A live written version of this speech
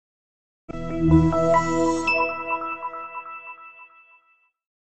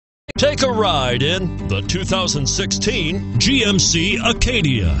Take a ride in the 2016 GMC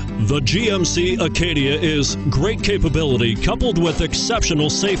Acadia. The GMC Acadia is great capability coupled with exceptional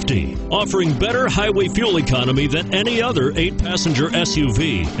safety, offering better highway fuel economy than any other 8-passenger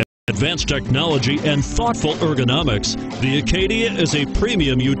SUV. Advanced technology and thoughtful ergonomics, the Acadia is a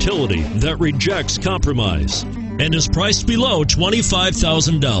premium utility that rejects compromise and is priced below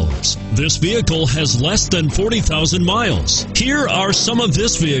 $25,000. This vehicle has less than 40,000 miles. Here are some of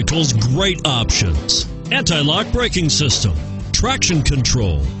this vehicle's great options: anti-lock braking system, traction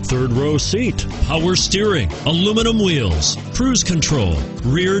control, third row seat, power steering, aluminum wheels, cruise control,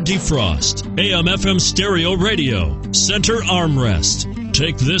 rear defrost, AM/FM stereo radio, center armrest.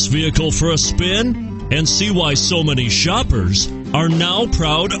 Take this vehicle for a spin and see why so many shoppers are now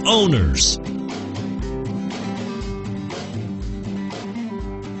proud owners.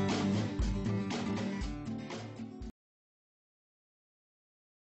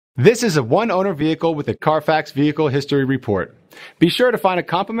 This is a one-owner vehicle with a Carfax Vehicle History Report. Be sure to find a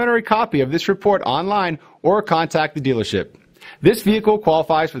complimentary copy of this report online or contact the dealership. This vehicle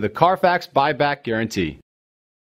qualifies for the Carfax Buyback Guarantee.